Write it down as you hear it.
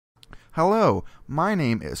Hello, my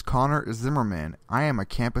name is Konner Zimmerman. I am a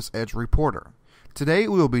Campus Edge reporter. Today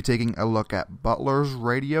we will be taking a look at Butler's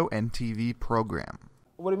radio and TV program.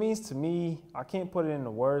 What it means to me, I can't put it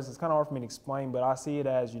into words. It's kind of hard for me to explain, but I see it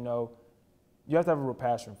as, you have to have a real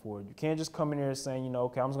passion for it. You can't just come in here saying,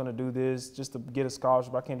 okay, I'm just going to do this just to get a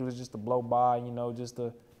scholarship. I can't do this just to blow by, just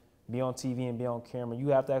to be on TV and be on camera. You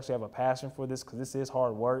have to actually have a passion for this because this is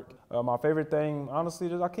hard work. My favorite thing, honestly,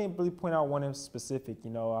 I can't really point out one in specific.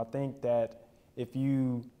 I think that if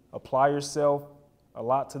you apply yourself a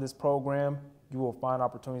lot to this program, you will find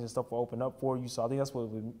opportunities and stuff will open up for you. So I think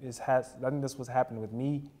that's what's happened with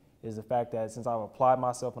me is the fact that since I've applied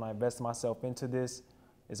myself and I invested myself into this,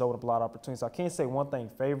 it's opened up a lot of opportunities. So I can't say one thing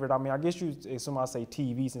favorite. I mean, I guess you assume I say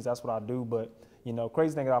TV since that's what I do, but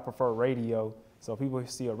crazy thing is I prefer radio. So people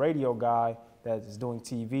see a radio guy that is doing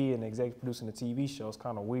TV and executive producing a TV show, it's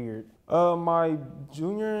kind of weird. My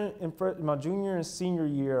junior and senior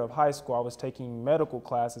year of high school, I was taking medical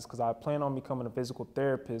classes because I planned on becoming a physical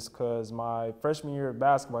therapist because my freshman year of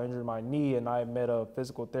basketball, I injured my knee and I met a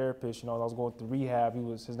physical therapist. I was going through rehab.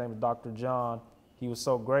 His name is Dr. John. He was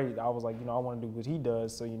so great. I was like, I want to do what he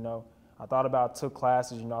does. So, I thought about took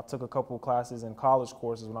classes. I took a couple of classes in college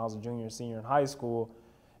courses when I was a junior and senior in high school.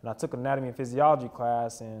 And I took anatomy and physiology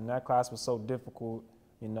class, and that class was so difficult.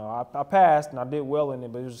 I passed and I did well in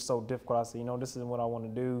it, but it was just so difficult. I said, this isn't what I want to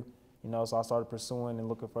do. So I started pursuing and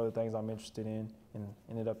looking for other things I'm interested in and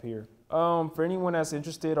ended up here. For anyone that's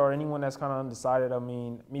interested or anyone that's kind of undecided,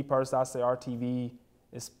 me personally, I say RTV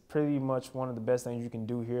is pretty much one of the best things you can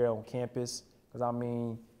do here on campus. Because,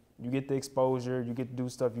 you get the exposure, you get to do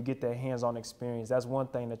stuff, you get that hands-on experience. That's one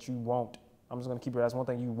thing that you won't. I'm just going to keep it. That's one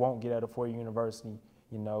thing you won't get at a four-year university.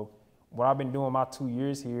 What I've been doing my 2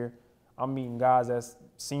 years here, I'm meeting guys that's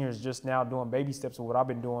seniors just now doing baby steps of what I've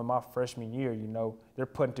been doing my freshman year. They're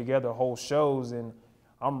putting together whole shows and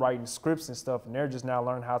I'm writing scripts and stuff, and they're just now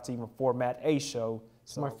learning how to even format a show.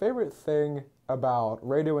 So my favorite thing about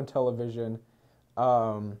radio and television,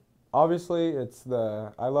 obviously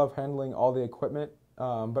I love handling all the equipment,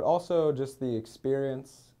 but also just the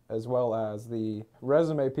experience as well as the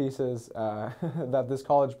resume pieces that this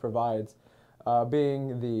college provides.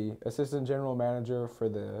 Being the assistant general manager for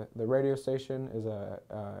the radio station is an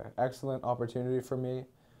excellent opportunity for me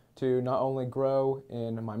to not only grow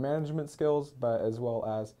in my management skills, but as well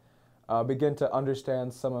as begin to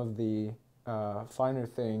understand some of the finer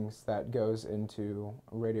things that goes into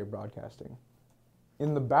radio broadcasting.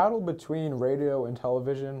 In the battle between radio and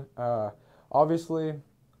television, obviously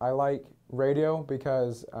I like radio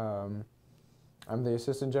because I'm the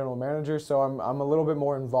assistant general manager, so I'm a little bit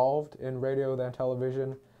more involved in radio than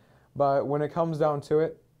television. But when it comes down to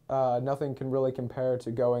it, nothing can really compare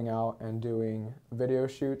to going out and doing video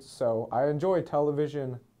shoots. So I enjoy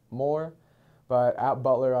television more, but at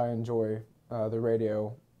Butler I enjoy the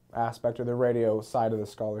radio aspect or the radio side of the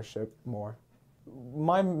scholarship more.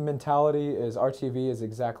 My mentality is RTV is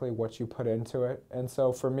exactly what you put into it. And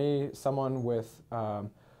so for me, someone with a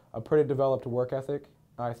pretty developed work ethic,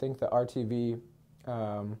 I think that RTV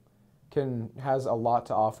has a lot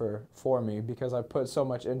to offer for me because I've put so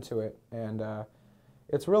much into it, and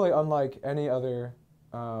it's really unlike any other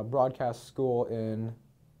broadcast school in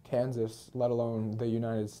Kansas, let alone the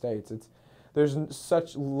United States. There's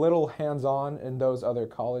such little hands-on in those other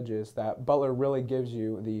colleges that Butler really gives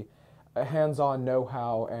you the hands-on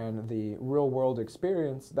know-how and the real-world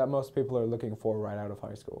experience that most people are looking for right out of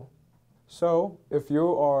high school. So, if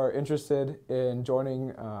you are interested in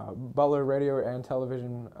joining Butler Radio and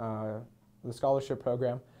Television, the scholarship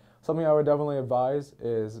program, something I would definitely advise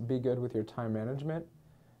is be good with your time management.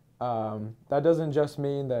 That doesn't just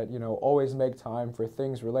mean that, always make time for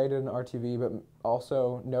things related to RTV, but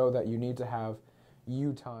also know that you need to have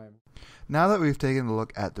you time. Now that we've taken a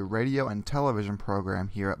look at the radio and television program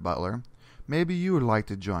here at Butler, maybe you would like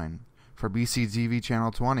to join. For BCTV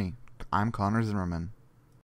Channel 20, I'm Konner Zimmerman.